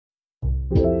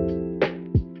I'm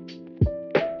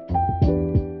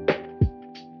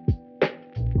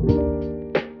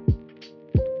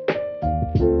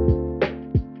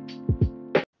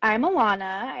Alana.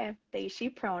 I have they, she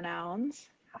pronouns.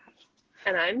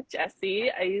 And I'm Jessie.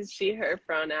 I use she, her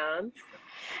pronouns.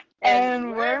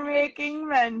 And we're making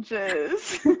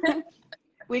mentions.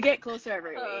 We get closer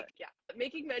every week. Yeah.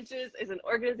 Making Mentions is an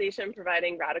organization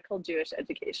providing radical Jewish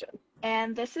education.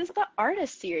 And this is the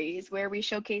artist series where we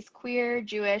showcase queer,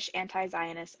 Jewish,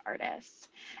 anti-Zionist artists.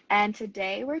 And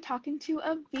today we're talking to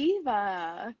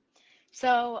Aviva.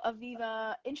 So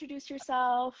Aviva, introduce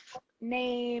yourself,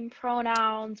 name,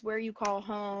 pronouns, where you call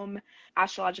home,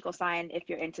 astrological sign if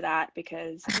you're into that,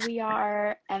 because we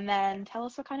are, and then tell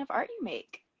us what kind of art you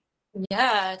make.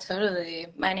 Yeah, totally.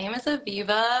 My name is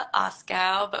Aviva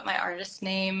Oskow, but my artist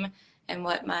name and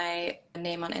what my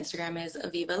name on Instagram is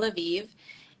Aviva Lviv.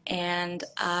 And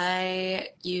I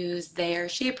use they or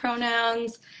she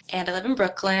pronouns, and I live in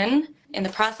Brooklyn in the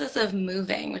process of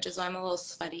moving, which is why I'm a little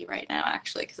sweaty right now,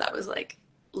 actually, because I was like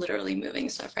literally moving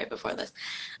stuff right before this.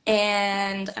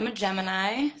 And I'm a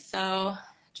Gemini, so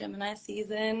Gemini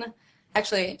season.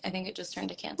 Actually, I think it just turned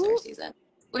to Cancer season,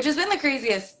 which has been the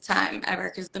craziest time ever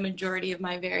because the majority of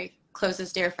my very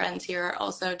closest dear friends here are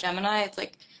also Gemini. It's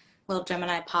like a little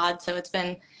Gemini pod, so it's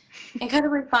been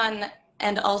incredibly fun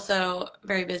and also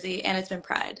very busy, and it's been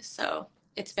Pride. So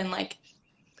it's been like,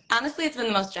 honestly, it's been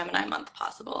the most Gemini month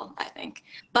possible, I think.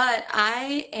 But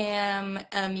I am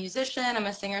a musician, I'm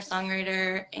a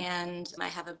singer-songwriter, and I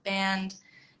have a band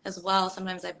as well.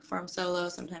 Sometimes I perform solo,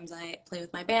 sometimes I play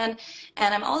with my band.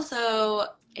 And I'm also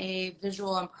a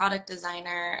visual and product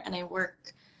designer, and I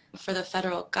work for the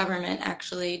federal government,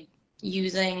 actually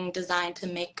using design to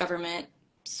make government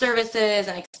services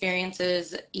and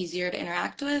experiences easier to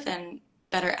interact with and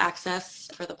better access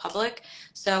for the public.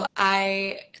 So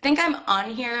I think I'm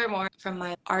on here more from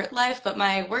my art life, but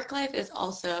my work life is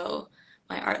also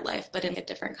my art life, but in a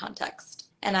different context.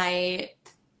 And I,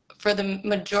 for the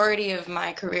majority of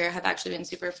my career, have actually been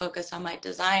super focused on my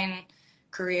design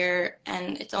career.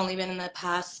 And it's only been in the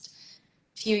past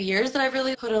few years that I've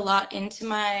really put a lot into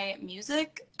my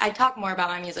music. I talk more about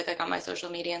my music like on my social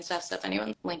media and stuff, so if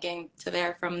anyone's linking to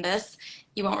there from this,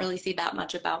 you won't really see that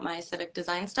much about my civic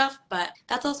design stuff, but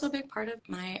that's also a big part of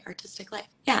my artistic life.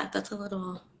 Yeah, that's a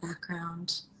little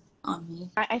background on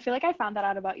me. I feel like I found that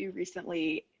out about you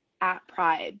recently at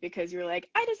Pride because you were like,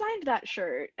 I designed that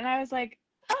shirt. And I was like,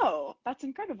 oh, that's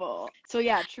incredible. So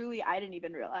yeah, truly, I didn't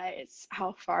even realize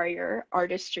how far your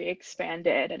artistry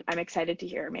expanded. And I'm excited to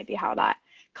hear maybe how that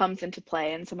comes into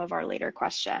play in some of our later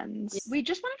questions. We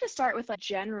just wanted to start with like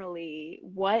generally,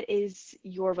 what is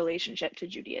your relationship to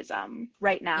Judaism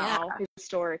right now,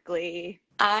 historically?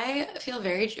 I feel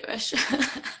very Jewish.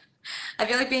 I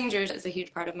feel like being Jewish is a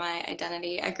huge part of my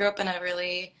identity. I grew up in a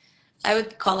really, I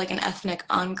would call like an ethnic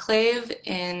enclave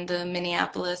in the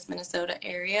Minneapolis, Minnesota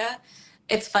area.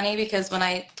 It's funny because when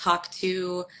I talk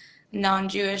to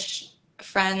non-Jewish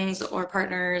friends or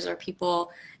partners or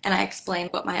people and I explain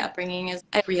what my upbringing is,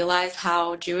 I realize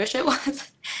how Jewish it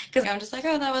was because I'm just like,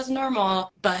 oh, that was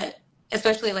normal. But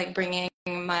especially like bringing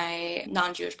my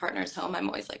non-Jewish partners home, I'm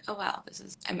always like, oh wow,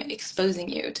 I'm exposing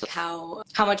you to how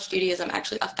much Judaism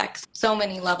actually affects so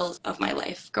many levels of my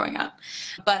life growing up.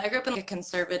 But I grew up in at a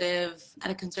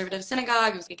conservative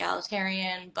synagogue. It was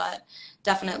egalitarian, but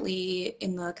definitely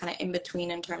in the kind of in between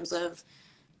in terms of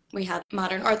we had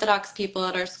modern Orthodox people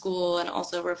at our school and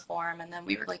also Reform, and then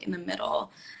we were like in the middle.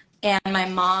 And my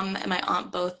mom and my aunt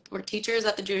both were teachers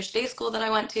at the Jewish day school that I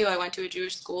went to. I went to a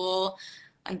Jewish school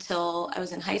until I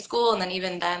was in high school, and then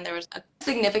even then there was a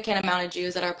significant amount of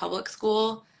Jews at our public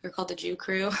school. We're called the Jew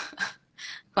crew.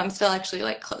 I'm still actually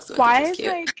like close with. Why is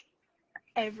like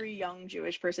every young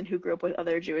Jewish person who grew up with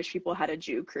other Jewish people had a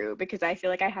Jew crew? Because I feel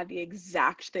like I had the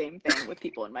exact same thing with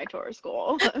people in my Torah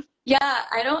school. Yeah,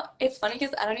 it's funny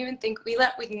because I don't even think we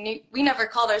never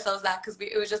called ourselves that because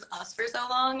it was just us for so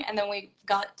long. And then we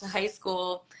got to high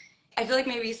school. I feel like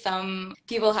maybe some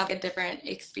people have a different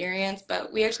experience,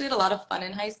 but we actually had a lot of fun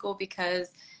in high school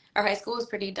because our high school was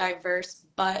pretty diverse,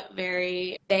 but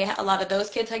a lot of those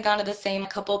kids had gone to the same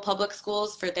couple public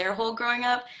schools for their whole growing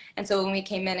up. And so when we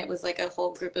came in, it was like a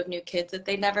whole group of new kids that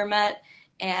they'd never met.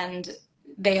 And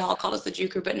they all called us the Jew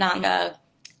crew, but not in a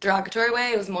derogatory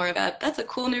way. It was more of that's a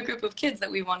cool new group of kids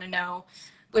that we want to know,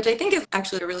 which I think is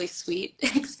actually a really sweet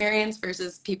experience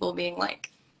versus people being like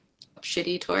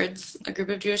shitty towards a group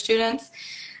of Jewish students.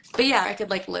 But yeah, I could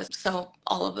like list all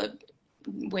of the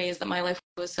ways that my life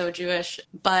was so Jewish.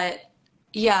 But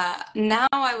yeah, now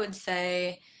I would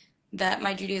say that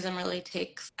my Judaism really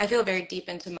I feel very deep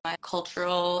into my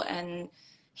cultural and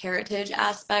heritage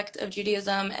aspect of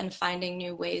Judaism and finding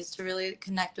new ways to really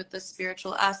connect with the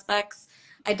spiritual aspects.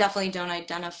 I definitely don't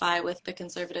identify with the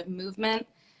conservative movement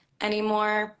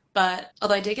anymore, but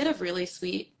although I did get a really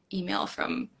sweet email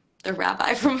from the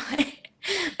rabbi from my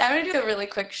I'm going to do a really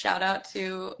quick shout out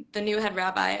to the new head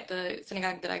rabbi at the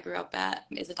synagogue that I grew up at,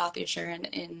 is Adath Yeshurun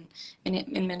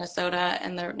in Minnesota,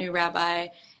 and the new rabbi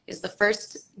is the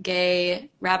first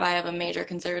gay rabbi of a major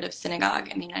conservative synagogue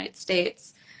in the United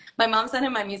States. My mom sent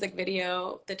him my music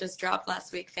video that just dropped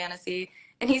last week, Fantasy,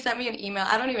 and he sent me an email.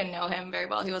 I don't even know him very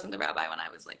well. He wasn't the rabbi when I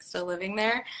was like still living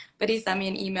there, but he sent me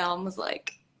an email and was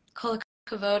like, "Kol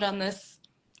hakavod on this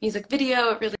music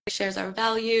video. It really shares our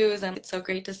values, and it's so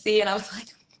great to see." And I was like,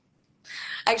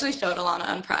 I actually showed Alana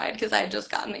on Pride because I had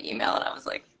just gotten the email, and I was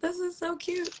like, this is so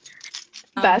cute.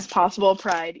 Best possible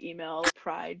Pride email,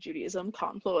 Pride Judaism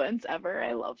confluence ever.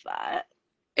 I love that.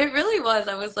 It really was.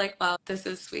 I was like, wow, this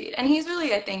is sweet. And he's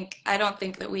really, I don't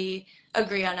think that we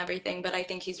agree on everything, but I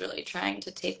think he's really trying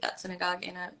to take that synagogue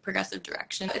in a progressive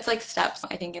direction. It's like steps.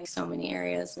 I think in so many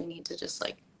areas we need to just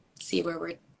like see where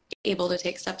we're able to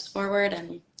take steps forward,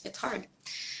 and it's hard.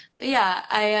 But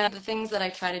yeah, the things that I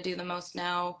try to do the most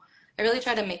now, I really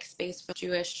try to make space for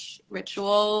Jewish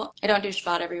ritual. I don't do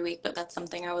Shabbat every week, but that's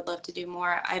something I would love to do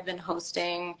more. I've been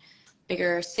hosting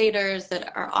bigger seders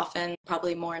that are often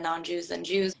probably more non-Jews than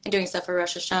Jews, and doing stuff for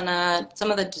Rosh Hashanah,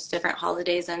 some of the just different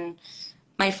holidays. And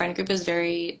my friend group is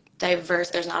very diverse.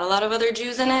 There's not a lot of other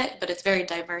Jews in it, but it's very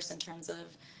diverse in terms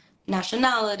of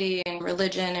nationality and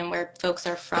religion and where folks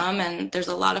are from. And there's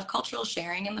a lot of cultural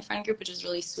sharing in the friend group, which is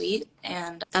really sweet.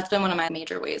 And that's been one of my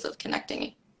major ways of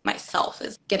connecting myself,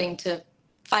 is getting to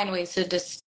find ways to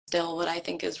distill what I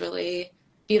think is really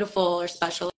beautiful or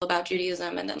special about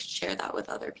Judaism and then share that with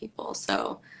other people.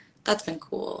 So that's been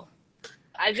cool.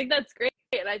 I think that's great.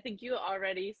 And I think you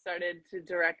already started to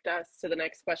direct us to the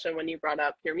next question when you brought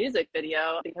up your music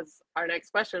video, because our next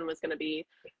question was going to be,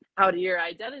 how do your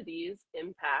identities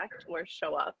impact or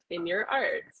show up in your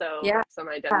art? So some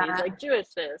identities like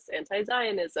Jewishness,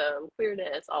 anti-Zionism,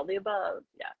 queerness, all the above.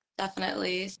 Yeah,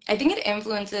 definitely. I think it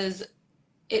influences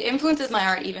my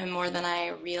art even more than I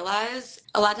realize.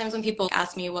 A lot of times when people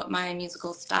ask me what my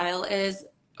musical style is,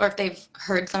 or if they've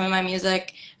heard some of my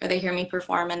music, or they hear me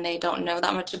perform and they don't know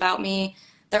that much about me,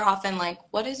 they're often like,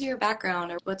 what is your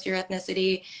background, or what's your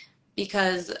ethnicity?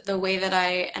 Because the way that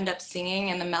I end up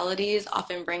singing and the melodies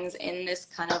often brings in this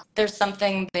kind of, there's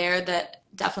something there that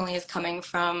definitely is coming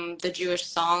from the Jewish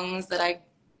songs that I,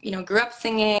 grew up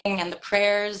singing, and the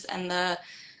prayers and the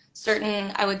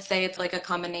certain, I would say it's like a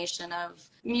combination of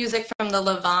music from the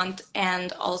Levant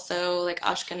and also like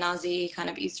Ashkenazi, kind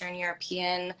of Eastern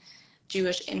European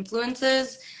Jewish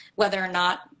influences, whether or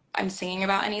not I'm singing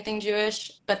about anything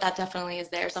Jewish, but that definitely is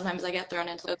there. Sometimes I get thrown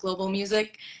into the global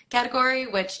music category,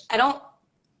 which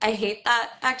I hate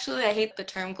that actually. I hate the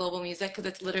term global music because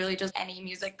it's literally just any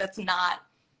music that's not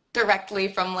directly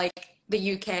from like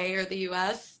the UK or the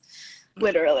US.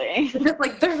 Literally. Just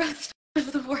like the rest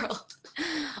of the world.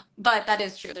 But that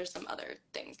is true. There's some other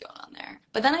things going on there.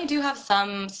 But then I do have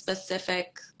some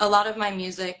specific, a lot of my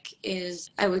music is,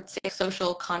 I would say,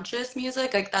 social conscious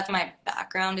music. Like that's my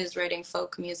background, is writing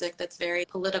folk music that's very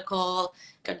political,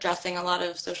 addressing a lot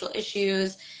of social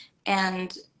issues.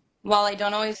 And while I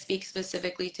don't always speak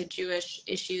specifically to Jewish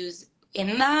issues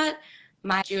in that,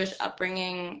 my Jewish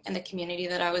upbringing and the community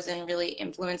that I was in really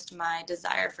influenced my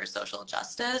desire for social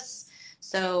justice.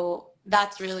 So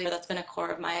that's been a core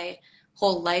of my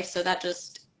whole life. So that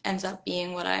just ends up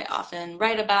being what I often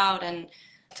write about, and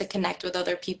to connect with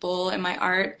other people in my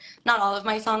art. Not all of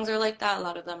my songs are like that. A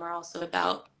lot of them are also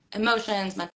about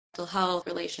emotions, mental health,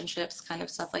 relationships, kind of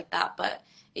stuff like that. But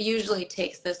it usually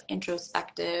takes this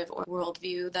introspective or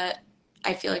worldview that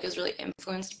I feel like is really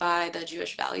influenced by the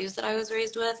Jewish values that I was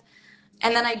raised with.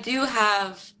 And then I do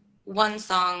have one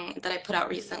song that I put out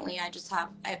recently. I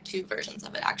have two versions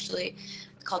of it actually,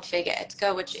 called Fega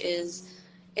Etka, which is,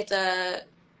 it's a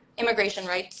immigration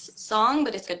rights song,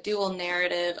 but it's a dual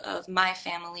narrative of my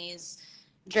family's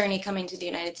journey coming to the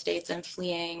United States and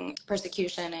fleeing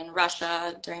persecution in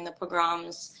Russia during the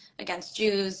pogroms against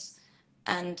Jews,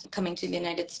 and coming to the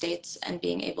United States and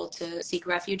being able to seek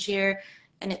refuge here.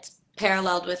 And it's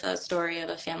paralleled with a story of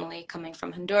a family coming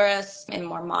from Honduras in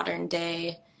more modern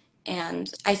day.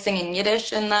 And I sing in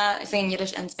Yiddish in that. I sing in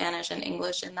Yiddish and Spanish and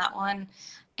English in that one.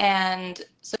 And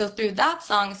so through that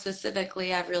song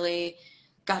specifically, I've really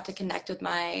got to connect with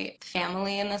my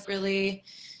family in this really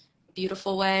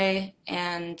beautiful way.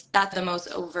 And that's the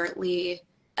most overtly,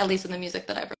 at least in the music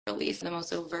that I've released, the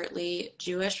most overtly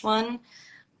Jewish one.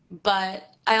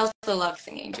 But I also love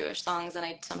singing Jewish songs, and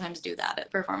I sometimes do that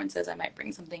at performances. I might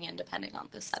bring something in depending on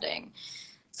the setting.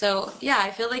 So yeah,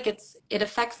 I feel like it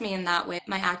affects me in that way.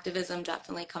 My activism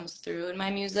definitely comes through in my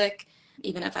music,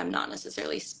 even if I'm not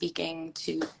necessarily speaking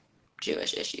to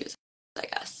Jewish issues, I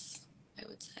guess I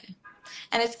would say.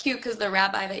 And it's cute because the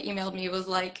rabbi that emailed me was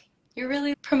like, "You're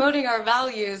really promoting our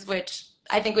values," which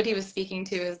I think what he was speaking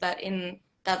to is that in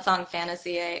that song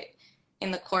Fantasy,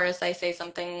 in the chorus, I say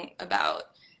something about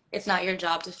it's not your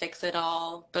job to fix it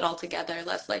all, but altogether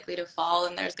less likely to fall.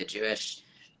 And there's the Jewish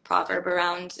proverb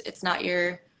around it's not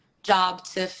your job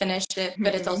to finish it,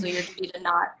 but it's also your duty to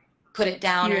not put it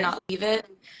down or Yeah. not leave it,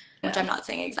 which Yeah. I'm not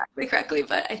saying exactly correctly,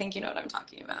 but I think you know what I'm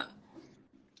talking about.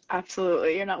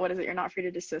 Absolutely. You're not, what is it? You're not free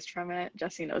to desist from it.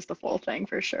 Jesse knows the full thing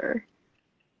for sure.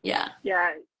 Yeah.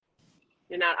 Yeah,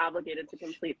 you're not obligated to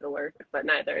complete the work, but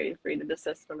neither are you free to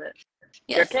desist from it.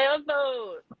 Your Yes. KO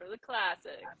vote for the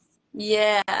classics.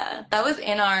 Yeah, that was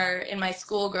in my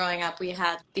school growing up. We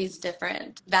had these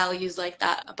different values like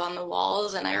that up on the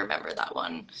walls, and I remember that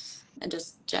one. And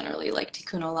just generally like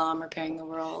tikkun olam, repairing the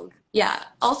world. Yeah.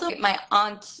 Also, my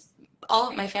aunt, all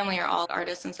of my family are all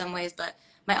artists in some ways, but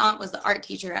my aunt was the art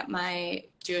teacher at my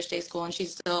Jewish day school, and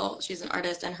she's an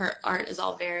artist, and her art is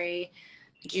all very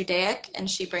Judaic,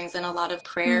 and she brings in a lot of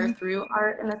prayer Mm. through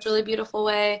art in this really beautiful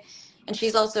way. And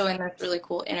she's also in this really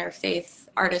cool interfaith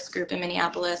artist group in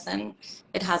Minneapolis, and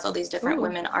it has all these different Ooh,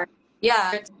 women art.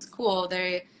 Yeah, it's cool.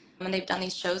 And they've done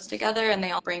these shows together, and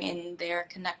they all bring in their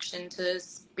connection to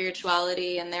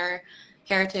spirituality and their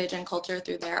heritage and culture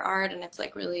through their art, and it's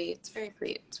like really, it's very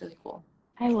great. It's really cool.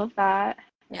 I love that.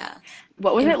 Yeah.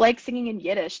 What was In it like singing in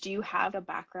Yiddish? Do you have a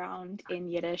background in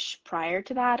Yiddish prior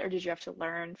to that, or did you have to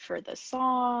learn for the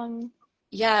song?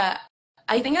 Yeah,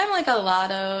 I think I'm like a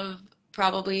lot of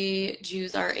probably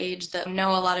Jews our age that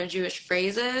know a lot of Jewish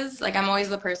phrases. Like I'm always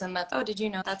the person that's, oh, did you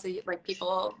know that's a like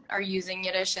people are using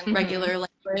Yiddish in Hmm. regular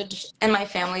language. And my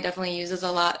family definitely uses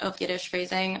a lot of Yiddish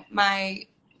phrasing.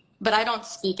 But I don't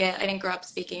speak it. I didn't grow up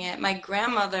speaking it. My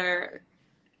grandmother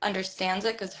understands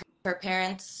it because her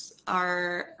parents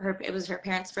it was her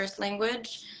parents' first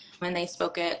language when they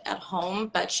spoke it at home,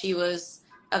 but she was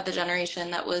of the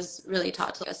generation that was really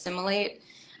taught to assimilate.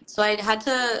 So I had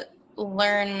to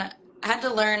learn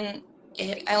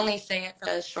it. I only say it for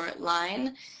a short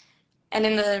line. And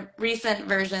in the recent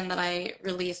version that I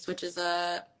released,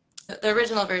 the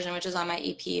original version, which is on my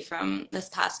EP from this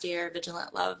past year,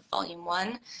 Vigilant Love Volume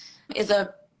 1, is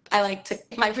a I like to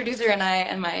my producer and I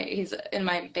and my he's in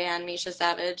my band Misha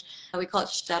Savage. We call it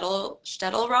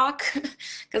shtetl rock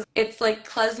because it's like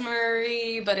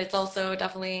klezmer but it's also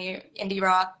definitely indie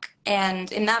rock.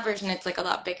 And in that version, it's like a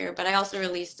lot bigger. But I also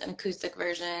released an acoustic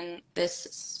version this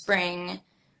spring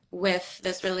with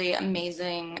this really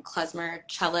amazing klezmer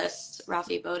cellist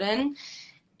Rafi Bowden,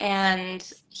 and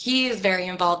he is very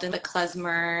involved in the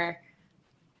klezmer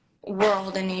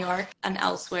world in New York and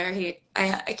elsewhere.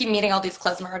 I keep meeting all these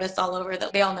klezmer artists all over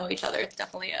that they all know each other. It's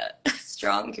definitely a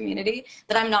strong community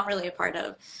that I'm not really a part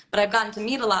of. But I've gotten to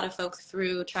meet a lot of folks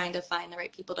through trying to find the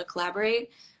right people to collaborate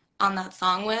on that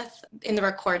song with. In the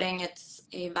recording, it's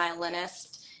a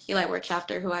violinist, Eli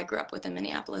Wirtschafter, who I grew up with in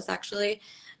Minneapolis, actually.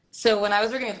 So when I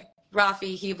was working with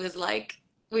Rafi, he was like,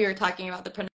 we were talking about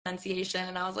the pronunciation,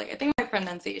 and I was like, I think my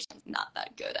pronunciation is not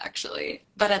that good, actually.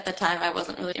 But at the time, I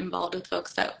wasn't really involved with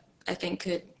folks that I think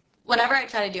could, whenever I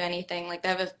try to do anything, like I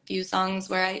have a few songs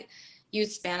where I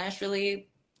use Spanish really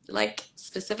like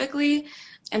specifically.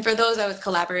 And for those, I was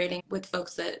collaborating with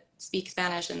folks that speak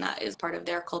Spanish, and that is part of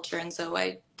their culture. And so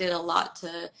I did a lot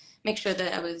to make sure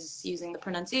that I was using the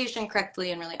pronunciation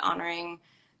correctly and really honoring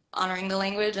the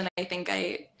language. And I think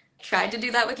I tried to do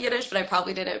that with Yiddish, but I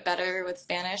probably did it better with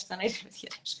Spanish than I did with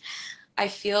Yiddish. I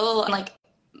feel like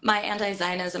my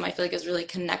anti-Zionism, I feel like is really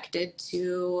connected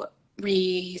to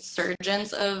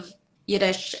resurgence of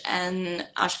Yiddish and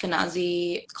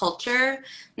Ashkenazi culture,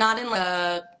 not in like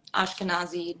a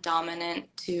Ashkenazi dominant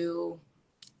to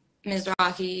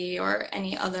Mizrahi or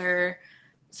any other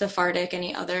Sephardic,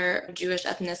 any other Jewish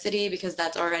ethnicity, because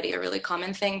that's already a really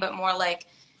common thing, but more like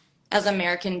as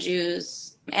American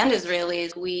Jews and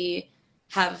Israelis, we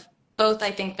have both,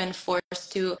 I think, been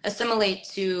forced to assimilate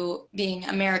to being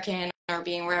American or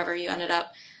being wherever you ended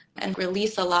up and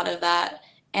release a lot of that.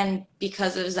 And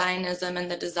because of Zionism and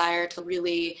the desire to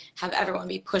really have everyone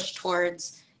be pushed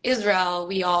towards Israel,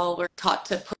 we all were taught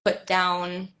to put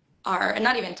down and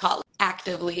not even taught,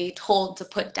 actively told to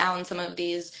put down some of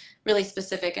these really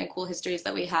specific and cool histories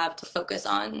that we have to focus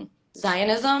on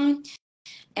Zionism.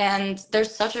 And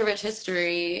there's such a rich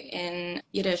history in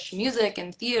Yiddish music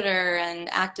and theater and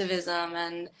activism.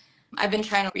 And I've been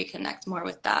trying to reconnect more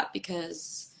with that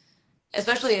because,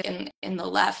 especially in the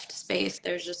left space,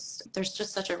 there's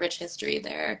just such a rich history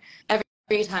there.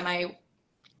 Every time I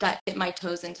dip my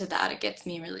toes into that, it gets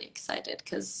me really excited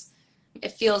because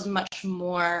it feels much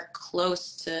more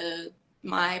close to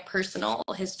my personal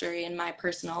history and my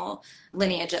personal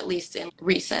lineage, at least in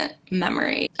recent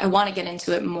memory. I want to get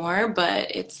into it more,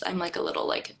 but I'm like a little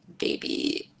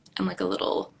baby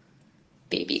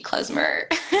klezmer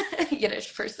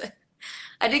Yiddish person.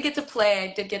 I did get to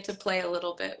play a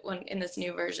little bit when in this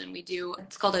new version.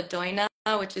 It's called a doina,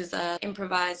 which is a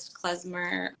improvised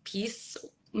klezmer piece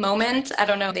moment. I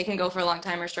don't know, they can go for a long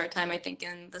time or short time. I think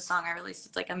in the song I released,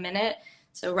 it's like a minute.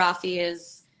 So Rafi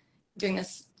is doing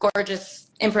this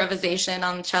gorgeous improvisation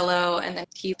on cello, and then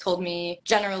he told me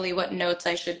generally what notes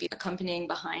I should be accompanying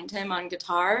behind him on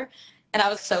guitar. And I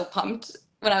was so pumped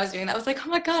when I was doing that. I was like, oh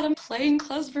my God, I'm playing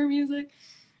klezmer music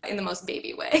in the most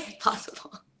baby way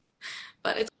possible.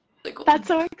 But it's really cool. That's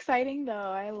so exciting though.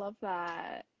 I love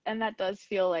that. And that does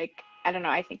feel like, I don't know,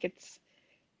 I think it's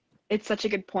such a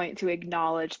good point to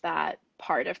acknowledge that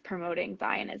part of promoting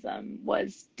Zionism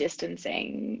was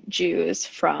distancing Jews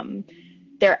from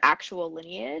their actual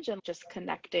lineage and just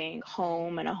connecting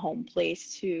home and a home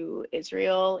place to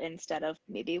Israel instead of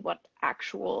maybe what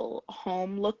actual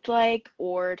home looked like,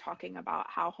 or talking about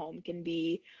how home can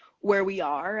be where we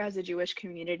are as a Jewish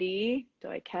community.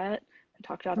 I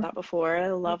talked about that before. I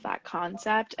love that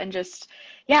concept. And just,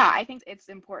 yeah, I think it's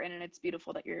important and it's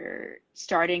beautiful that you're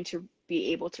starting to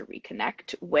be able to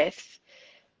reconnect with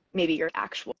maybe your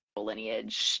actual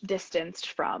lineage distanced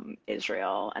from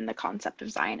Israel and the concept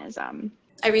of Zionism.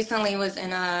 I recently was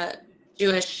in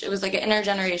it was like an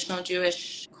intergenerational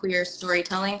Jewish queer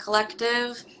storytelling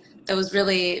collective that was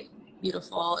really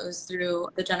beautiful. It was through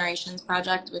the Generations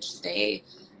Project, which they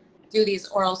do these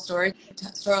oral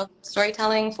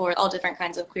storytelling for all different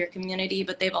kinds of queer community,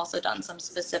 but they've also done some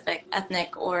specific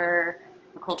ethnic or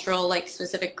cultural, like,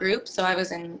 specific groups. So I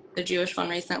was in the Jewish one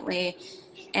recently,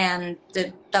 and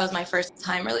that was my first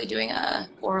time really doing a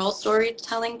oral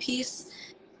storytelling piece.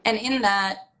 And in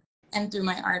that, and through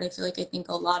my art, I feel like I think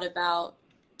a lot about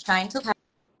trying to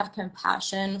have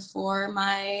compassion for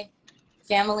my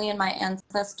family and my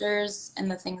ancestors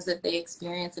and the things that they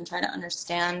experienced, and try to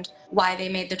understand why they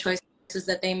made the choices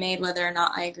that they made, whether or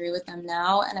not I agree with them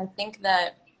now. And I think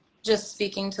that just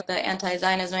speaking to the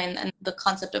anti-Zionism and the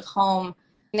concept of home,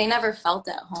 they never felt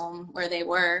at home where they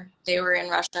were. They were in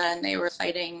Russia and they were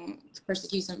fighting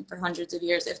persecution for hundreds of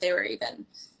years, if they were even.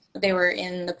 They were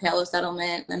in the Pale of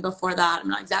Settlement, and before that, I'm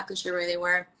not exactly sure where they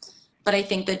were. But I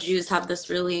think that Jews have this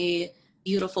really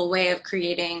beautiful way of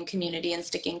creating community and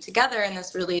sticking together in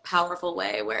this really powerful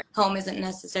way, where home isn't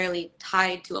necessarily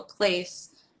tied to a place,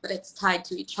 but it's tied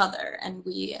to each other. And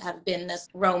we have been this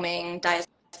roaming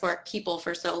diasporic people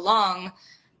for so long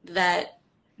that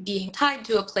being tied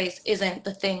to a place isn't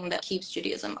the thing that keeps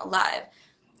Judaism alive.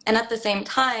 And at the same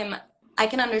time, I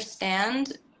can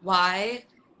understand why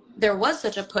there was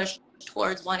such a push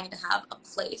towards wanting to have a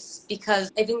place,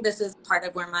 because I think this is part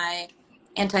of where my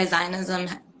anti-Zionism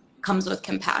comes with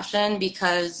compassion,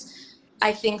 because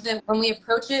I think that when we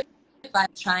approach it by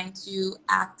trying to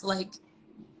act like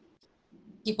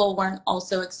people weren't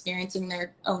also experiencing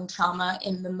their own trauma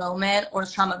in the moment, or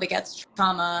trauma begets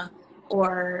trauma,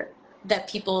 or that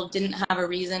people didn't have a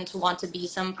reason to want to be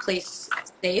someplace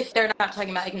safe. They're not talking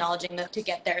about acknowledging that to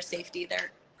get their safety,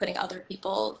 they're putting other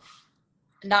people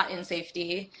not in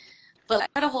safety. But I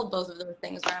try to hold both of those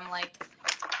things, where I'm like,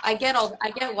 I get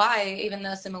why even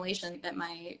the assimilation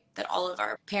that all of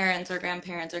our parents or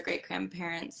grandparents or great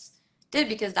grandparents did,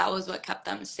 because that was what kept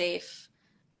them safe,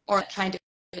 or trying to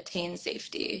attain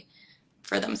safety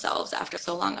for themselves after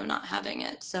so long of not having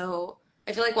it. So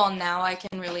I feel like while now I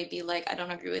can really be like, I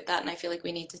don't agree with that, and I feel like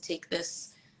we need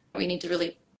to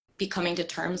really be coming to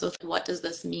terms with what does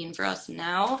this mean for us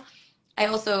now. I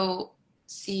also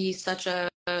see such a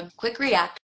quick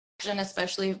reaction,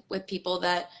 especially with people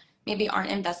that maybe aren't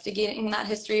investigating that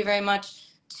history very much,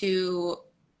 to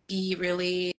be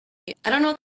really, I don't know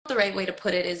what the right way to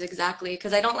put it is exactly,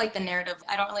 because I don't like the narrative.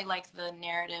 I don't really like the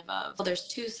narrative of, well, there's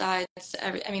two sides to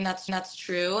every, I mean, that's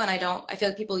true. And I feel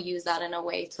like people use that in a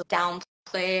way to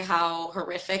downplay how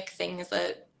horrific things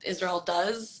that Israel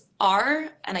does are.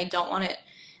 And I don't want it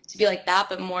to be like that,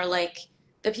 but more like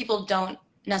the people don't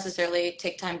necessarily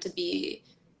take time to be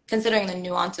considering the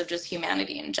nuance of just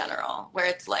humanity in general, where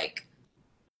it's like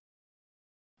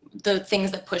the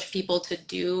things that push people to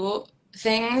do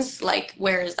things, like,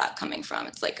 where is that coming from?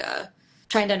 It's like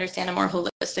trying to understand a more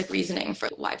holistic reasoning for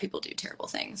why people do terrible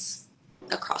things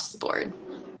across the board.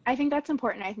 I think that's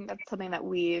important. I think that's something that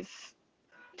we've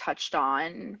touched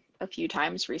on a few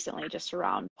times recently, just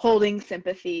around holding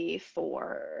sympathy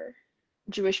for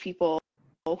Jewish people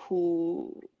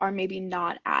who are maybe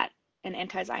not at an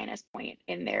anti-Zionist point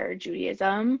in their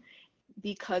Judaism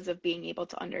because of being able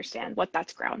to understand what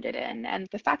that's grounded in. And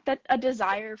the fact that a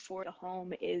desire for the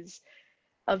home is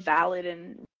a valid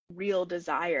and real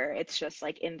desire. It's just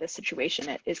like in this situation,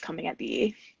 it is coming at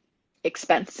the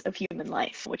expense of human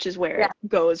life, which is where it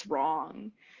goes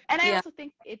wrong. And I also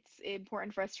think it's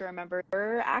important for us to remember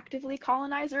we're actively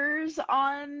colonizers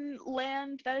on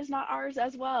land that is not ours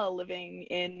as well, living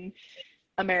in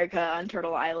America on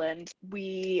Turtle Island.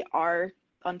 We are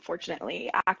unfortunately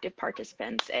active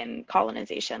participants in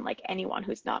colonization, like anyone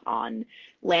who's not on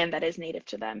land that is native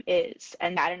to them is.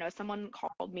 And I don't know, someone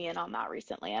called me in on that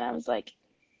recently, and I was like,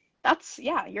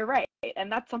 yeah, you're right.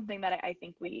 And that's something that I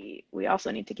think we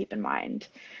also need to keep in mind.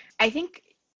 I think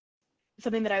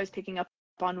something that I was picking up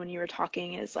on when you were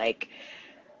talking is like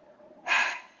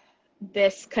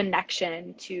this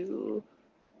connection to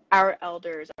our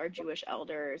elders, our Jewish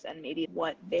elders, and maybe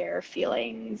what their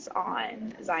feelings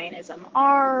on Zionism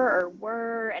are or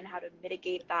were, and how to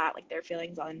mitigate that, like their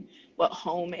feelings on what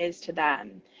home is to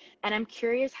them. And I'm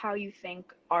curious how you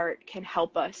think art can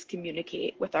help us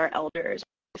communicate with our elders,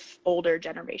 with older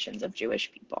generations of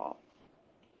Jewish people.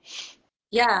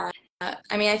 Yeah.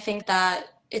 I mean, I think that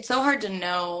it's so hard to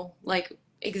know like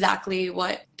exactly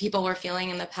what people were feeling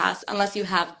in the past unless you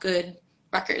have good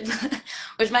records,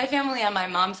 which my family on my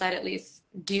mom's side at least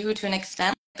do to an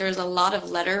extent. There's a lot of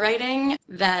letter writing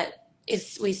that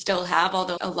is we still have,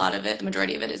 although a lot of it, the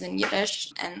majority of it is in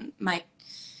Yiddish. And my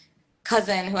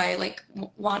cousin, who I like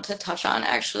want to touch on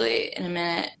actually in a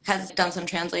minute, has done some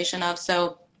translation of.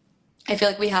 So I feel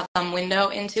like we have some window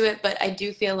into it, but I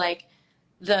do feel like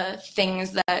the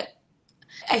things that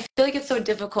I feel like it's so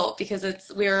difficult because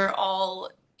we're all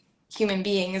human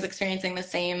beings experiencing the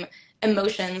same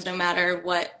emotions no matter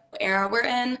what era we're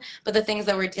in, but the things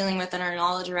that we're dealing with and our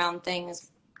knowledge around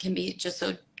things can be just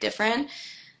so different.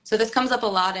 So this comes up a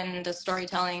lot in the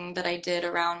storytelling that I did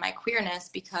around my queerness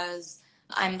because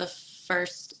I'm the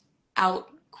first out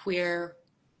queer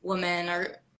woman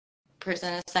or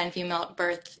person assigned female at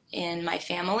birth in my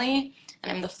family.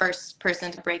 And I'm the first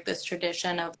person to break this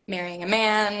tradition of marrying a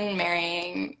man,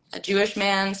 marrying a Jewish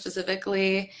man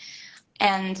specifically.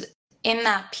 And in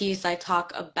that piece, I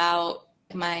talk about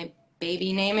my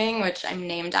baby naming, which I'm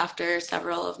named after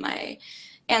several of my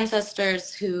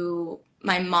ancestors who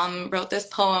my mom wrote this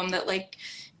poem that like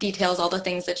details all the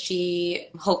things that she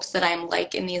hopes that I'm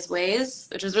like in these ways,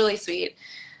 which is really sweet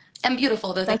and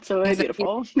beautiful. That's so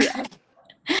beautiful. Yeah.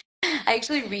 I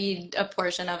actually read a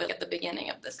portion of it at the beginning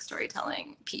of this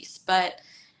storytelling piece, but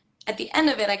at the end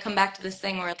of it, I come back to this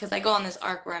thing where, because I go on this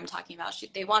arc where I'm talking about,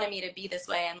 they wanted me to be this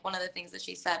way. And one of the things that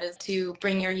she said is to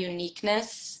bring your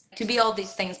uniqueness, to be all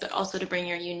these things, but also to bring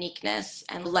your uniqueness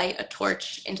and light a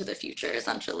torch into the future,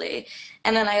 essentially.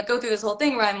 And then I go through this whole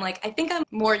thing where I'm like, I think I'm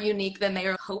more unique than they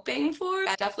were hoping for.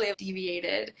 I definitely have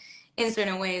deviated in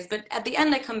certain ways. But at the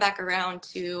end, I come back around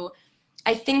to,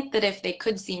 I think that if they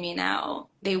could see me now,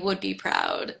 they would be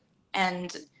proud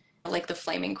and like the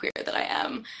flaming queer that I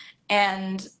am.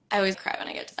 And I always cry when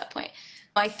I get to that point.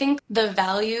 I think the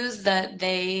values that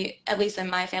they, at least in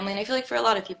my family, and I feel like for a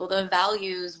lot of people, the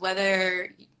values,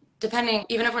 whether depending,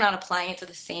 even if we're not applying it to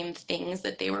the same things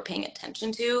that they were paying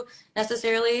attention to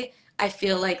necessarily, I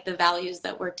feel like the values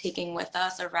that we're taking with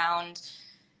us around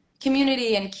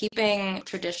community and keeping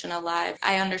tradition alive,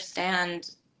 I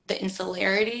understand the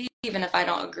insularity, even if I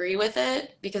don't agree with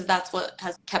it, because that's what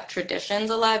has kept traditions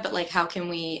alive. But like, how can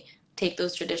we take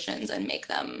those traditions and make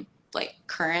them like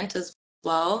current as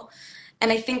well?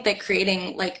 And I think that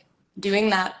creating like doing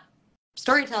that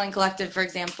storytelling collective, for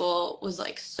example, was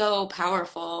like so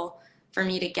powerful for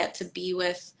me to get to be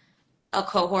with a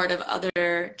cohort of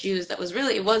other Jews that was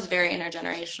really, it was very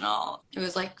intergenerational. It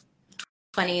was like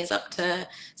 20s up to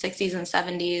 60s and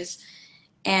 70s.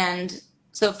 And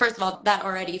so first of all, that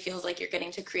already feels like you're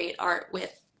getting to create art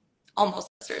with almost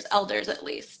sisters, elders at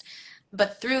least.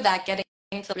 But through that, getting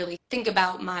to really think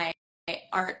about my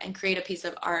art and create a piece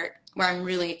of art where I'm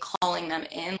really calling them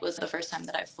in was the first time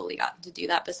that I've fully gotten to do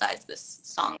that besides this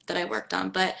song that I worked on.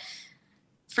 But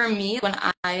for me, when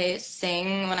I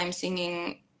sing, when I'm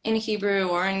singing in Hebrew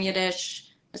or in Yiddish,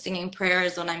 singing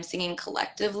prayers, when I'm singing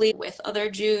collectively with other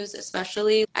Jews,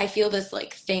 especially, I feel this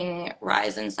like thing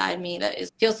rise inside me that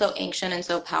feels so ancient and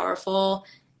so powerful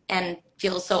and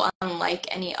feels so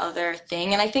unlike any other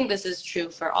thing. And I think this is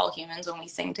true for all humans when we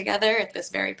sing together. It's this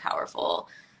very powerful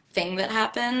thing that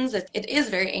happens. It is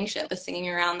very ancient, the singing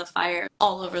around the fire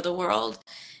all over the world.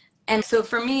 And so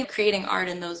for me, creating art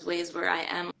in those ways where I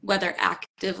am, whether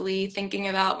actively thinking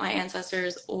about my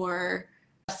ancestors or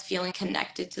just feeling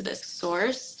connected to this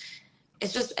source,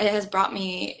 it has brought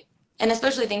me And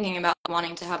especially thinking about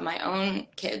wanting to have my own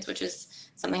kids, which is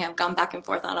something I've gone back and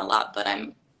forth on a lot, but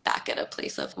I'm back at a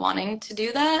place of wanting to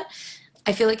do that.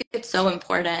 I feel like it's so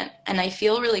important, and I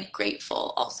feel really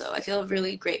grateful also. I feel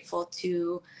really grateful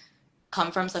to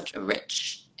come from such a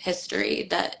rich history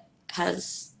that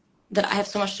I have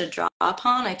so much to draw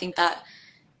upon. I think that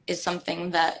is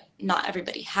something that not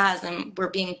everybody has, and we're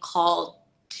being called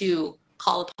to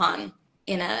call upon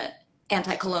in a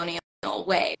anti-colonial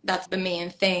way. That's the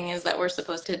main thing, is that we're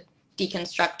supposed to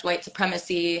deconstruct white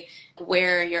supremacy,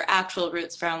 where your actual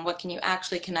roots from, what can you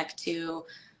actually connect to,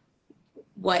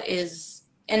 what is,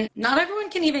 and not everyone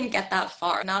can even get that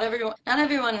far. Not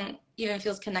everyone even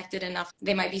feels connected enough.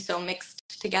 They might be so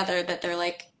mixed together that they're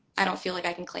like, I don't feel like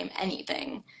I can claim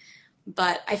anything.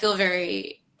 But I feel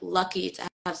very lucky to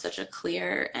have such a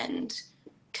clear and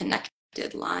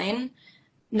connected line.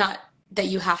 Not that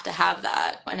you have to have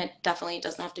that, and it definitely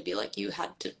doesn't have to be like you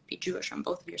had to be Jewish on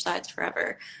both of your sides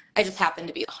forever. I just happened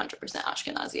to be 100%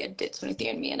 Ashkenazi. I did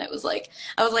 23andMe, and I was like,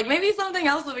 maybe something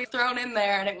else will be thrown in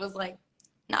there, and it was like,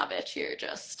 nah, bitch,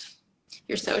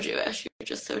 you're so Jewish. You're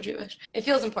just so Jewish. It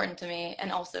feels important to me,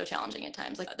 and also challenging at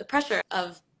times. Like the pressure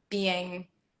of being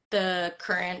the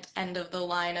current end of the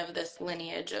line of this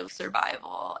lineage of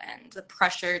survival, and the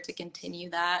pressure to continue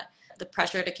that, the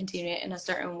pressure to continue it in a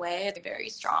certain way is very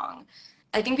strong.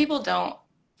 I think people don't,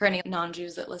 for any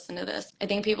non-Jews that listen to this, I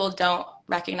think people don't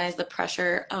recognize the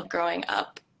pressure of growing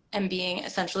up and being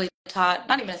essentially taught,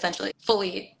 not even essentially,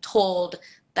 fully told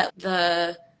that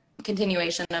the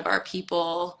continuation of our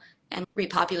people and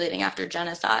repopulating after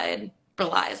genocide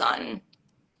relies on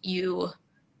you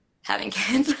having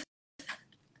kids.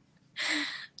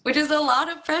 Which is a lot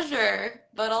of pressure,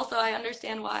 but also I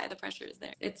understand why the pressure is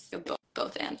there. It's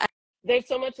both and. There's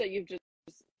so much that you've just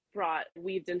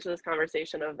weaved into this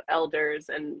conversation of elders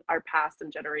and our past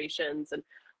and generations. And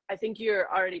I think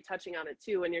you're already touching on it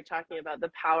too when you're talking about the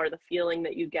power, the feeling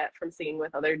that you get from singing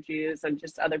with other Jews and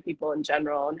just other people in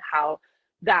general, and how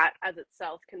that as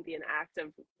itself can be an act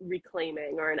of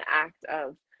reclaiming or an act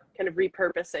of kind of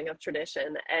repurposing of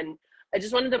tradition. And I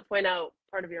just wanted to point out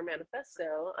part of your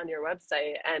manifesto on your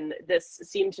website, and this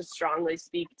seemed to strongly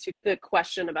speak to the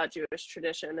question about Jewish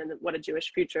tradition and what a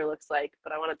Jewish future looks like,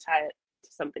 but I want to tie it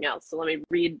to something else. So let me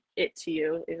read it to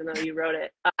you, even though you wrote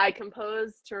it. I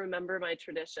compose to remember my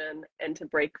tradition and to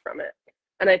break from it.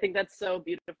 And I think that's so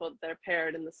beautiful that they're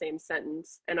paired in the same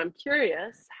sentence. And I'm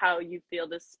curious how you feel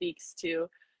this speaks to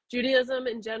Judaism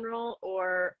in general,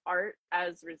 or art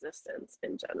as resistance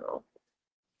in general.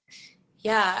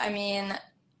 Yeah, I mean,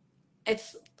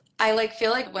 I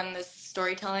feel like when this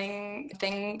storytelling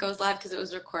thing goes live, because it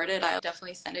was recorded, I'll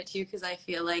definitely send it to you, because I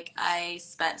feel like I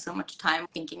spent so much time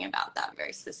thinking about that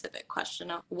very specific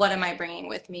question of what am I bringing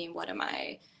with me? What am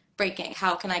I breaking?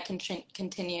 How can I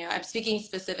continue? I'm speaking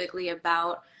specifically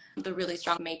about the really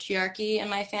strong matriarchy in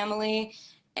my family,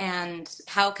 and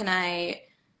how can I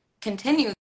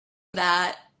continue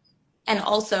that and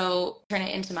also turn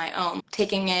it into my own,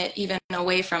 taking it even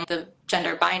away from the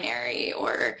gender binary.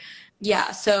 Or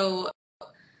yeah, so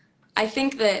I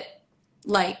think that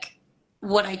like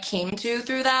what I came to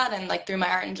through that, and like through my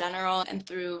art in general, and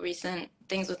through recent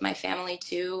things with my family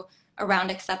too, around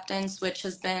acceptance, which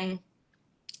has been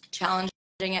challenging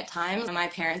at times. My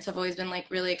parents have always been like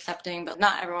really accepting, but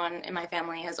not everyone in my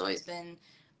family has always been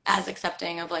as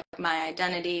accepting of like my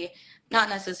identity. Not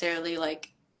necessarily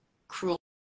like cruel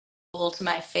to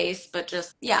my face, but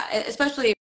just, yeah,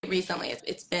 especially recently,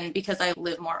 it's been because I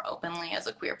live more openly as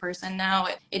a queer person now,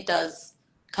 it does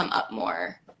come up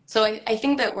more. So I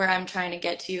think that where I'm trying to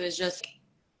get to is just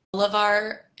all of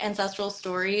our ancestral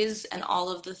stories and all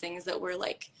of the things that we're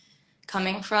like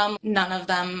coming from, none of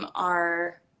them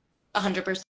are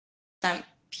 100%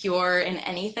 pure in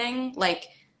anything. Like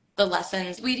the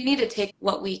lessons, we need to take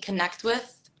what we connect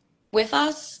with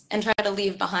us and try to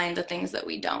leave behind the things that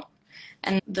we don't.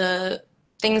 And the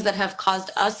things that have caused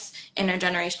us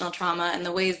intergenerational trauma, and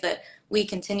the ways that we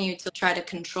continue to try to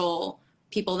control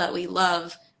people that we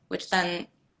love, which then,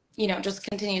 just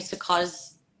continues to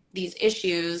cause these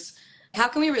issues. How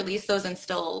can we release those and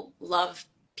still love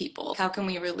people? How can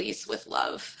we release with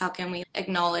love? How can we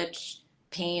acknowledge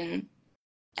pain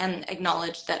and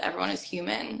acknowledge that everyone is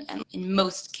human? And in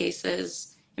most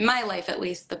cases, in my life at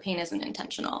least, the pain isn't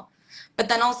intentional. But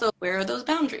then also, where are those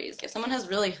boundaries? If someone has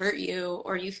really hurt you,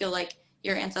 or you feel like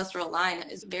your ancestral line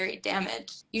is very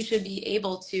damaged, you should be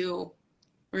able to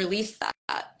release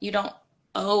that. You don't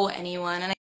owe anyone.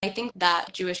 And I think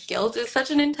that Jewish guilt is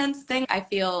such an intense thing. I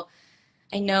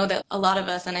know that a lot of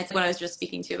us, and it's what I was just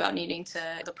speaking to about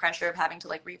the pressure of having to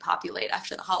like repopulate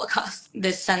after the Holocaust,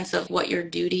 this sense of what your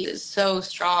duty is so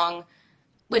strong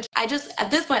which I just,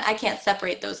 at this point, I can't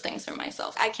separate those things from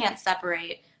myself. I can't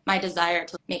separate my desire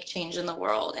to make change in the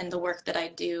world and the work that I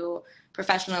do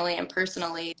professionally and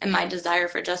personally and my desire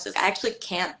for justice. I actually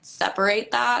can't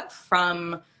separate that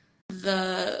from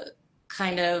the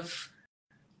kind of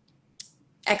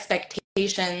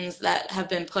expectations that have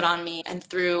been put on me and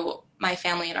through my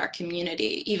family and our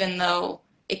community, even though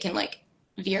it can like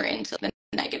veer into the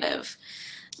negative.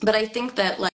 But I think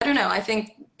that, like, I don't know, I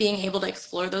think being able to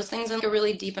explore those things in a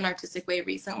really deep and artistic way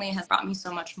recently has brought me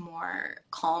so much more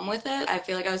calm with it. I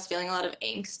feel like I was feeling a lot of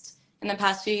angst in the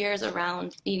past few years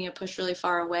around needing to push really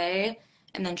far away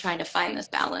and then trying to find this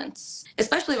balance,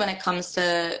 especially when it comes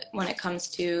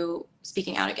to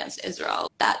speaking out against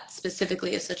Israel. That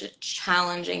specifically is such a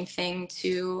challenging thing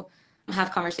to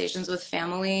have conversations with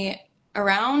family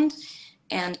around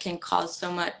and can cause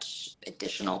so much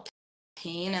additional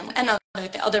pain and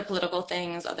other political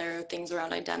things, other things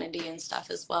around identity and stuff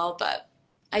as well. But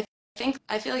I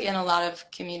feel like in a lot of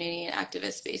community and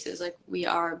activist spaces, like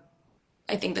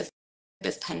I think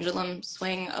this pendulum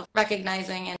swing of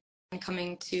recognizing and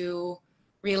coming to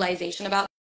realization about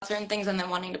certain things and then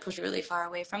wanting to push really far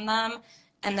away from them,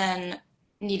 and then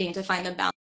needing to find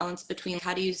the balance between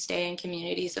how do you stay in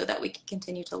community so that we can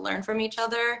continue to learn from each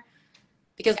other.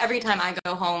 Because every time I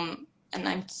go home and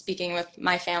I'm speaking with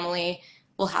my family,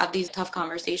 we'll have these tough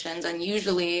conversations, and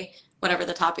usually whatever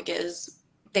the topic is,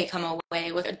 they come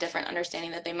away with a different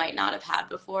understanding that they might not have had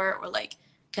before, or like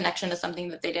connection to something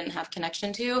that they didn't have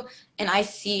connection to. And I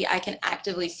can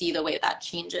actively see the way that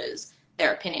changes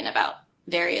their opinion about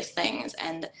various things.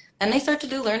 And then they start to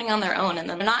do learning on their own. And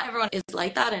then not everyone is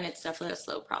like that, and it's definitely a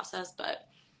slow process. But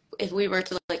if we were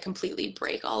to like completely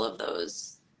break all of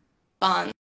those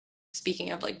bonds,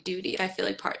 speaking of like duty, I feel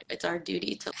like it's our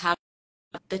duty to have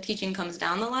the teaching comes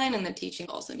down the line, and the teaching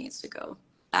also needs to go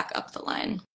back up the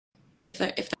line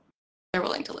if they're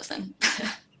willing to listen.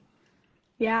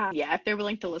 Yeah, if they're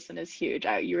willing to listen is huge.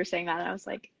 You were saying that, and I was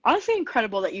like, honestly,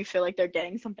 incredible that you feel like they're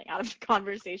getting something out of the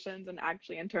conversations and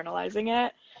actually internalizing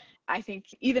it. I think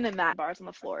even in that, bars on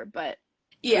the floor, but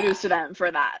Yeah. kudos to them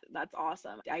for that. That's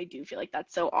awesome. I do feel like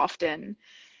that's so often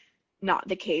not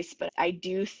the case, but I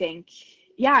do think,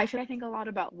 yeah, I think a lot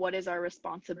about what is our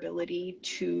responsibility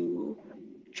to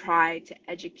try to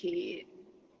educate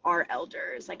our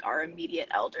elders, like our immediate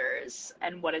elders,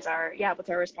 and what's our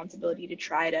responsibility to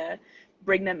try to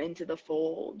bring them into the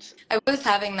fold. I was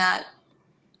having that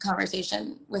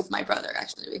conversation with my brother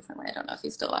actually recently. I don't know if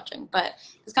he's still watching, but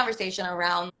this conversation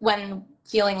around when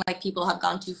feeling like people have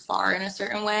gone too far in a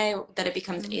certain way, that it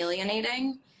becomes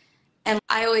alienating. And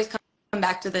I always come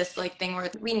back to this like thing where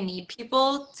we need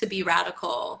people to be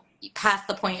radical past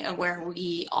the point of where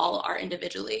we all are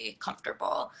individually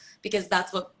comfortable, because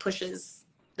that's what pushes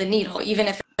the needle. Even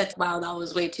if it's, wow, that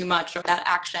was way too much, or that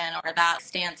action or that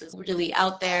stance is really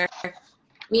out there,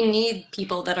 we need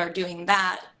people that are doing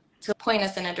that to point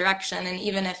us in a direction. And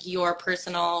even if your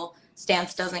personal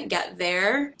stance doesn't get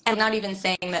there, I'm not even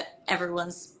saying that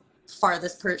everyone's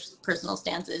farthest personal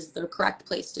stance is the correct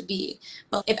place to be.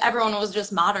 But if everyone was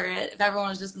just moderate, if everyone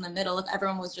was just in the middle, if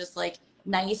everyone was just like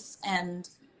nice and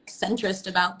centrist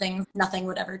about things, nothing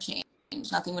would ever change.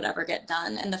 Nothing would ever get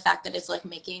done. And the fact that it's like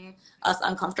making us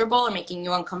uncomfortable or making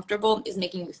you uncomfortable is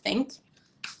making you think.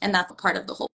 And that's part of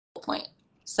the whole point.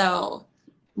 So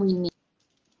we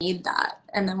need that.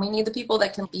 And then we need the people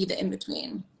that can be the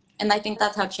in-between. And I think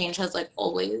that's how change has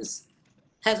always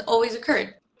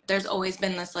occurred. There's always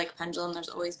been this like pendulum, there's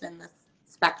always been this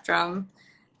spectrum.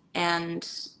 And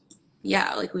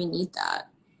yeah, like we need that.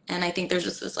 And I think there's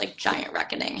just this like giant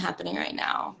reckoning happening right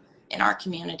now in our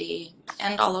community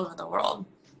and all over the world.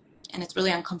 And it's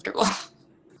really uncomfortable.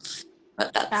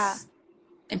 But that's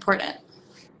important.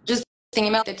 Just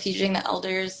thinking about the teaching the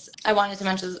elders, I wanted to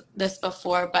mention this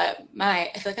before, but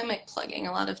I feel like I'm like plugging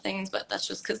a lot of things, but that's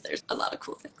just because there's a lot of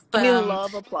cool things. But we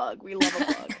love a plug.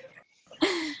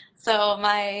 So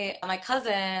my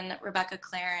cousin Rebecca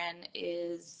Claren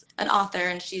is an author,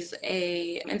 and she's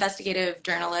a investigative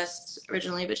journalist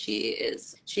originally, but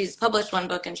she's published one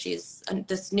book, and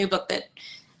this new book that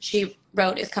she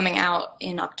wrote is coming out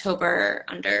in October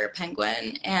under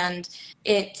Penguin, and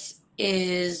it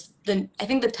is I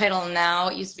think the title now,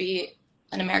 it used to be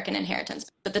An American Inheritance,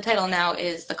 but the title now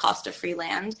is The Cost of Free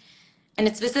Land, and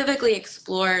it specifically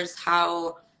explores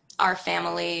how our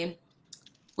family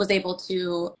was able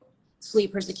to flee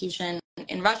persecution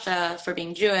in Russia for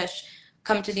being Jewish,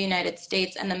 come to the United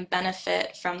States, and then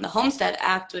benefit from the Homestead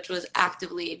Act, which was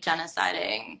actively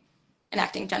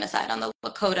enacting genocide on the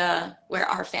Lakota, where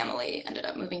our family ended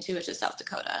up moving to, which is South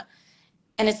Dakota.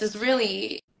 And it's this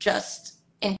really just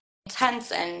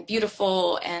intense and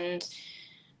beautiful and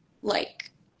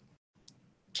like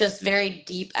just very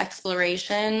deep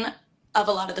exploration of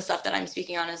a lot of the stuff that I'm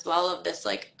speaking on as well, of this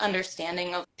like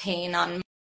understanding of pain on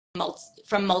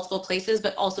from multiple places,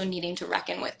 but also needing to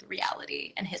reckon with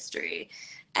reality and history.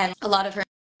 And a lot of her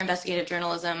investigative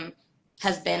journalism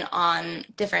has been on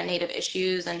different Native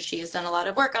issues, and she's done a lot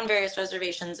of work on various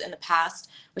reservations in the past,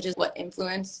 which is what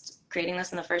influenced creating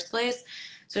this in the first place.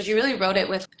 So she really wrote it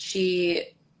with,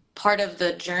 part of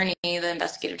the journey, the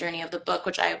investigative journey of the book,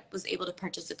 which I was able to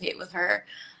participate with her,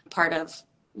 part of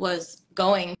was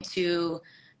going to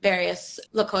various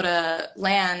Lakota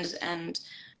land, and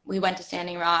we went to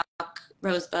Standing Rock,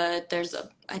 Rosebud.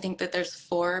 I think that there's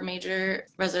 4 major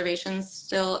reservations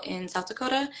still in South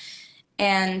Dakota,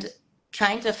 and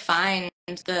trying to find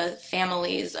the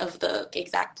families of the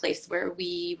exact place where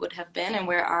we would have been and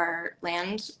where our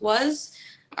land was,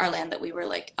 our land that we were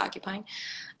like occupying,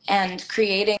 and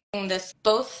creating this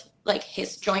both like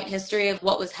his joint history of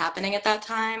what was happening at that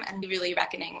time and really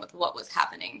reckoning with what was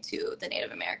happening to the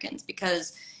Native Americans.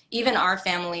 Because even our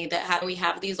family we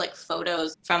have these like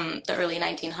photos from the early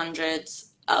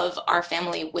 1900s of our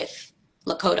family with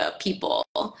Lakota people,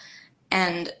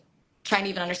 and trying to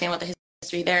even understand what the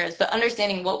history there is, but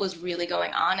understanding what was really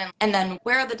going on, and then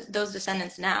where are those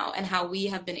descendants now, and how we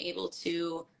have been able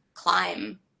to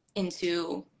climb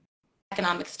into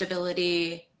economic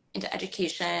stability, into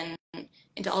education,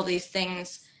 into all these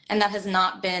things. And that has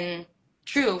not been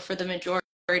true for the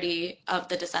majority of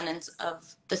the descendants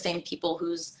of the same people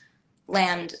whose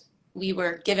land we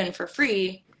were given for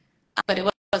free, but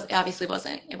it obviously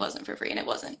wasn't for free, and it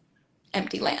wasn't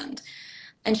empty land.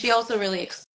 And she also really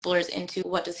explores into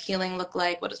what does healing look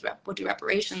like, what do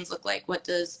reparations look like, what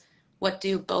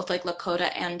do both like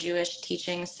Lakota and Jewish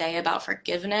teachings say about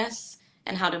forgiveness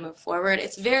and how to move forward.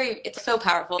 It's so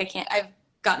powerful. I've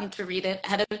gotten to read it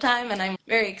ahead of time, and I'm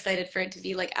very excited for it to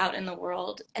be like out in the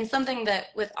world, and something that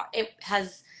it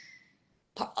has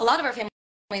a lot of our family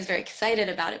is very excited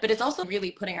about it, but it's also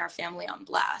really putting our family on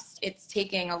blast. It's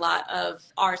taking a lot of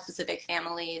our specific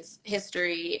family's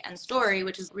history and story,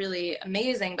 which is really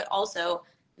amazing, but also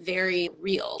very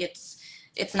real.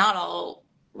 It's not all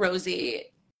rosy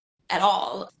at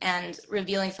all, and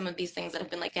revealing some of these things that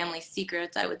have been like family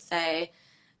secrets, I would say,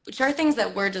 which are things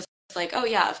that we're just like, oh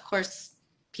yeah, of course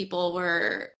people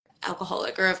were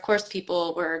alcoholic, or of course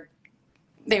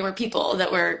they were people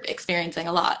that were experiencing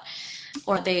a lot,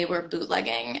 or they were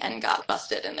bootlegging and got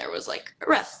busted and there was like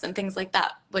arrests and things like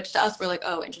that, which to us were like,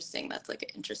 oh, interesting, that's like an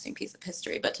interesting piece of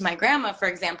history. But to my grandma, for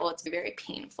example, it's very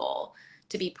painful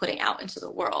to be putting out into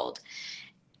the world.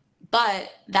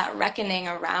 But that reckoning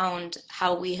around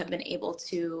how we have been able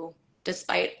to,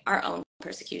 despite our own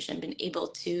persecution, been able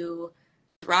to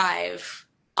thrive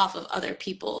off of other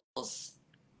people's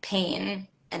pain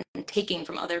and taking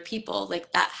from other people,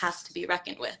 like that has to be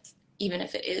reckoned with, even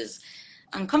if it is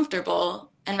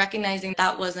uncomfortable. And recognizing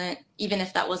even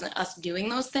if that wasn't us doing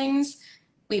those things,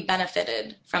 we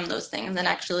benefited from those things. And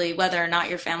actually, whether or not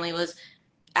your family was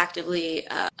actively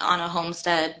on a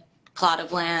homestead plot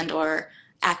of land or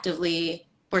actively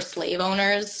were slave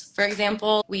owners, for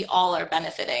example, we all are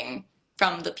benefiting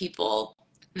from the people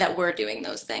that were doing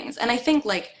those things. And I think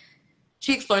like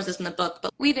she explores this in the book,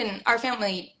 but our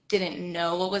family didn't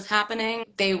know what was happening.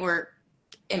 They were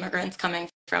immigrants coming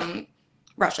from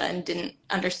Russia and didn't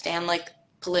understand like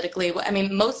politically. I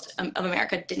mean, most of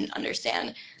America didn't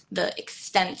understand the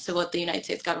extent to what the United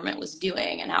States government was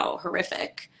doing and how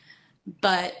horrific.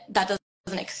 But that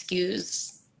doesn't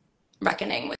excuse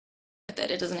reckoning with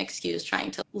it. It doesn't excuse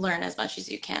trying to learn as much as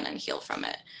you can and heal from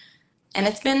it. And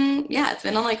it's been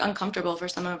like uncomfortable for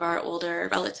some of our older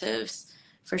relatives,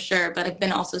 for sure. But I've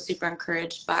been also super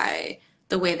encouraged by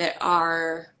the way that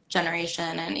our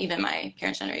generation and even my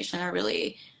parents' generation are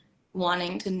really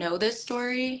wanting to know this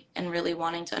story and really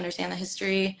wanting to understand the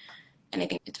history. And I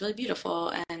think it's really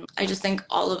beautiful. And I just think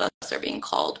all of us are being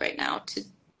called right now to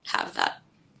have that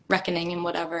reckoning and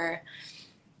whatever.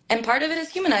 And part of it is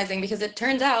humanizing, because it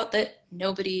turns out that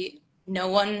no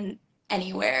one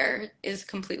anywhere is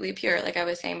completely pure. Like I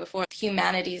was saying before,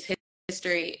 humanity's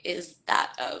history is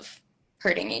that of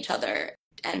hurting each other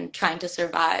and trying to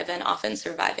survive, and often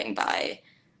surviving by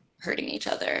hurting each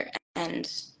other.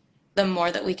 And the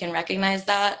more that we can recognize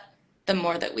that, the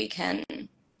more that we can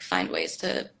find ways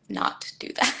to not do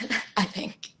that, I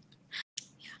think.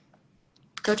 Yeah.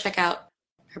 Go check out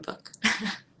her book.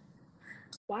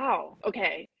 Wow.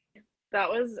 Okay. That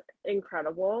was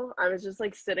incredible. I was just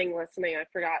like sitting listening. I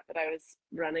forgot that I was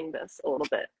running this a little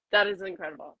bit. That is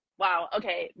incredible. Wow.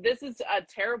 Okay. This is a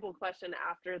terrible question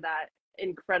after that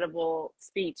incredible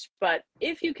speech. But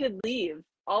if you could leave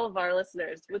all of our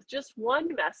listeners with just one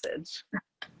message,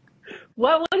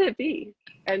 What would it be?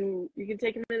 And you can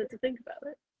take a minute to think about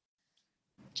it.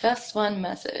 Just one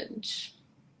message.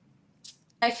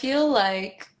 I feel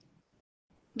like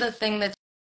the thing that's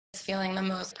feeling the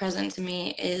most present to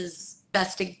me is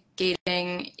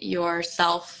investigating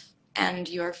yourself and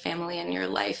your family and your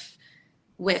life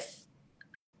with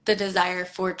the desire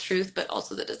for truth, but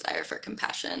also the desire for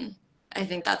compassion. I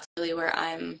think that's really where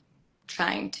I'm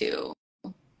trying to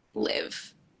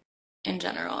live in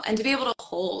general, and to be able to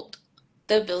hold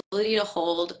the ability to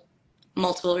hold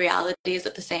multiple realities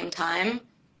at the same time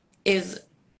is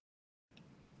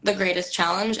the greatest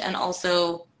challenge, and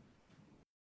also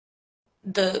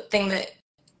the thing that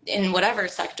in whatever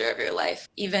sector of your life,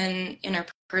 even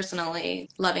interpersonally,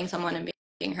 loving someone and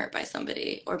being hurt by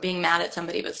somebody, or being mad at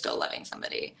somebody but still loving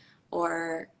somebody,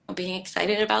 or being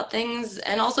excited about things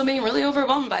and also being really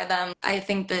overwhelmed by them. I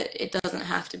think that it doesn't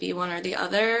have to be one or the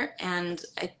other, and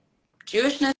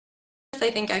Jewishness, I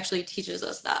think, actually teaches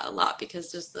us that a lot,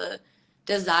 because just the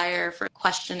desire for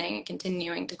questioning,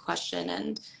 continuing to question,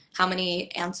 and how many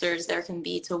answers there can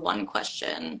be to one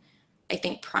question, I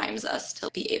think primes us to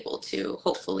be able to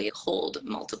hopefully hold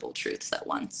multiple truths at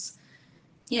once.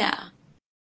 Yeah.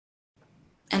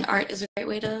 And art is a great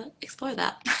way to explore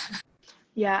that.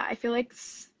 Yeah, I feel like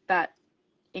that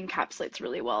encapsulates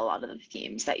really well a lot of the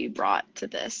themes that you brought to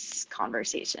this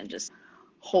conversation, just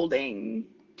holding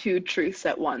two truths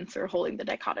at once, or holding the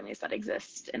dichotomies that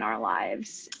exist in our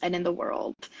lives and in the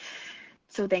world.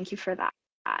 So thank you for that.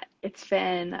 It's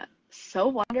been so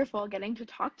wonderful getting to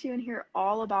talk to you and hear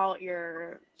all about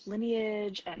your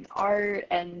lineage and art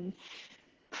and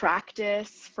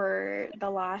practice for the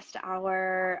last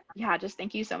hour. Yeah, just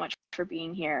thank you so much for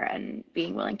being here and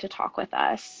being willing to talk with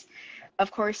us.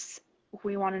 Of course,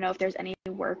 we want to know if there's any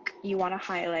work you want to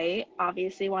highlight.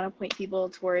 Obviously, want to point people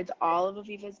towards all of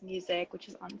Aviva's music, which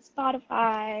is on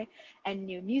Spotify, and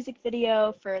new music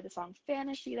video for the song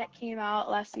Fantasy that came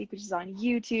out last week, which is on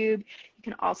YouTube. You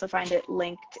can also find it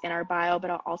linked in our bio, but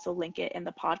I'll also link it in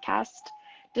the podcast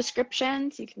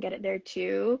description, so you can get it there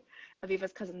too.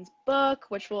 Aviva's cousin's book,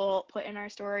 which we'll put in our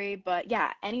story. But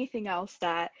yeah, anything else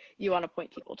that you want to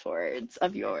point people towards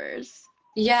of yours?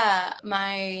 Yeah,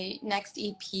 my next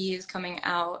EP is coming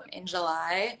out in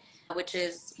July, which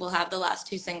will have the last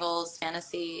two singles,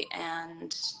 Fantasy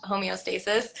and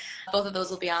Homeostasis. Both of those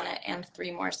will be on it, and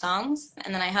 3 more songs.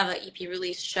 And then I have an EP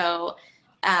release show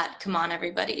at Come On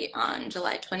Everybody on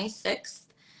July 26th.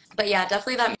 But yeah,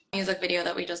 definitely that music video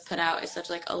that we just put out is such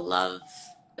like a love,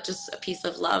 just a piece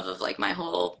of love of like my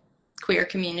whole queer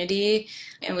community.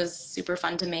 It was super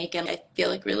fun to make, and I feel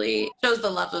like really shows the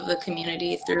love of the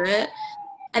community through it.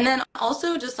 And then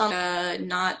also just on a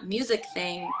not music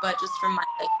thing, but just from my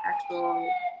like,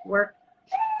 actual work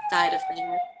side of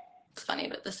things. It's funny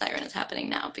that the siren is happening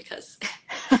now, because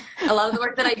a lot of the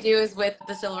work that I do is with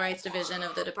the Civil Rights Division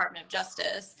of the Department of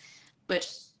Justice,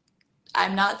 which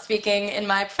I'm not speaking in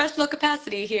my professional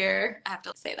capacity here. I have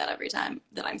to say that every time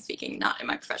that I'm speaking, not in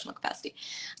my professional capacity.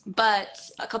 But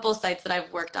a couple of sites that I've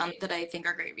worked on that I think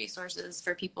are great resources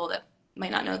for people that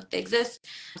might not know that they exist.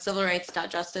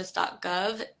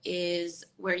 Civilrights.justice.gov is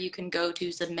where you can go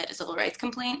to submit a civil rights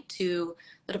complaint to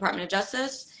the Department of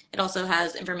Justice. It also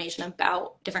has information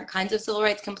about different kinds of civil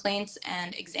rights complaints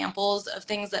and examples of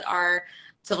things that are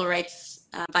civil rights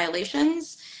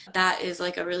violations. That is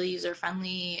like a really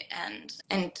user-friendly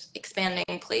and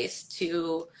expanding place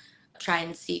to try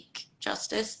and seek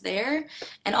justice there.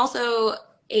 And also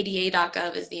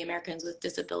ADA.gov is the Americans with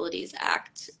Disabilities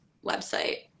Act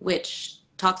website, which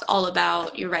talks all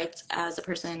about your rights as a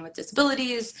person with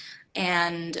disabilities.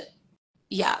 And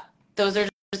yeah, those are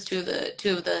just two of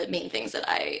the main things that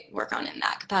I work on in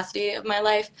that capacity of my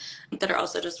life, that are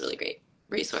also just really great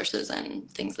resources and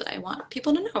things that I want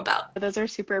people to know about. Those are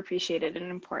super appreciated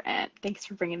and important. Thanks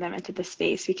for bringing them into the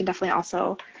space. We can definitely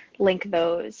also link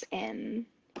those in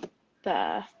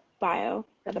the bio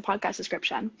or the podcast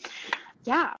description.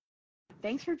 Yeah.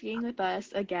 Thanks for being with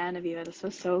us again, Aviva. This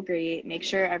was so great. Make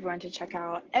sure everyone to check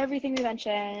out everything we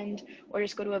mentioned, or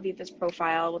just go to Aviva's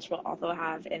profile, which we'll also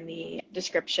have in the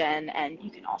description. And you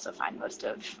can also find most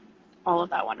of all of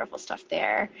that wonderful stuff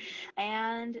there.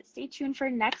 And stay tuned for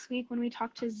next week when we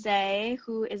talk to Zay,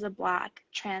 who is a Black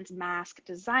trans mask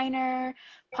designer,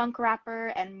 punk rapper,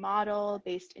 and model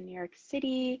based in New York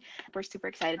City. We're super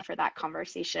excited for that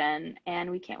conversation, and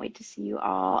we can't wait to see you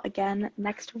all again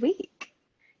next week.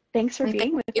 Thanks for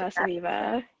being with us,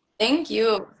 Aviva. Thank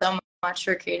you so much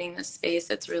for creating this space.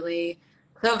 It's really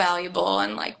so valuable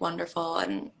and like wonderful.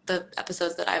 And the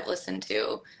episodes that I've listened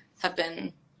to have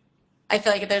been, I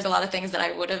feel like there's a lot of things that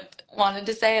I would have wanted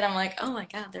to say, and I'm like, oh my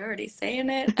God, they're already saying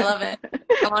it. I love it.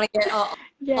 I want to get all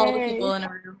all the people Yay. in a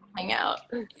room hang out.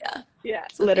 Yeah. Yeah.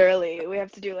 So Literally, we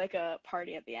have to do like a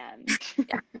party at the end.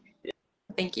 yeah.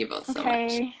 Thank you both so much.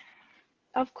 Okay.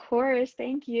 Of course.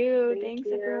 Thank you. Thank Thanks,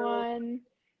 you. everyone.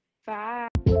 Bye.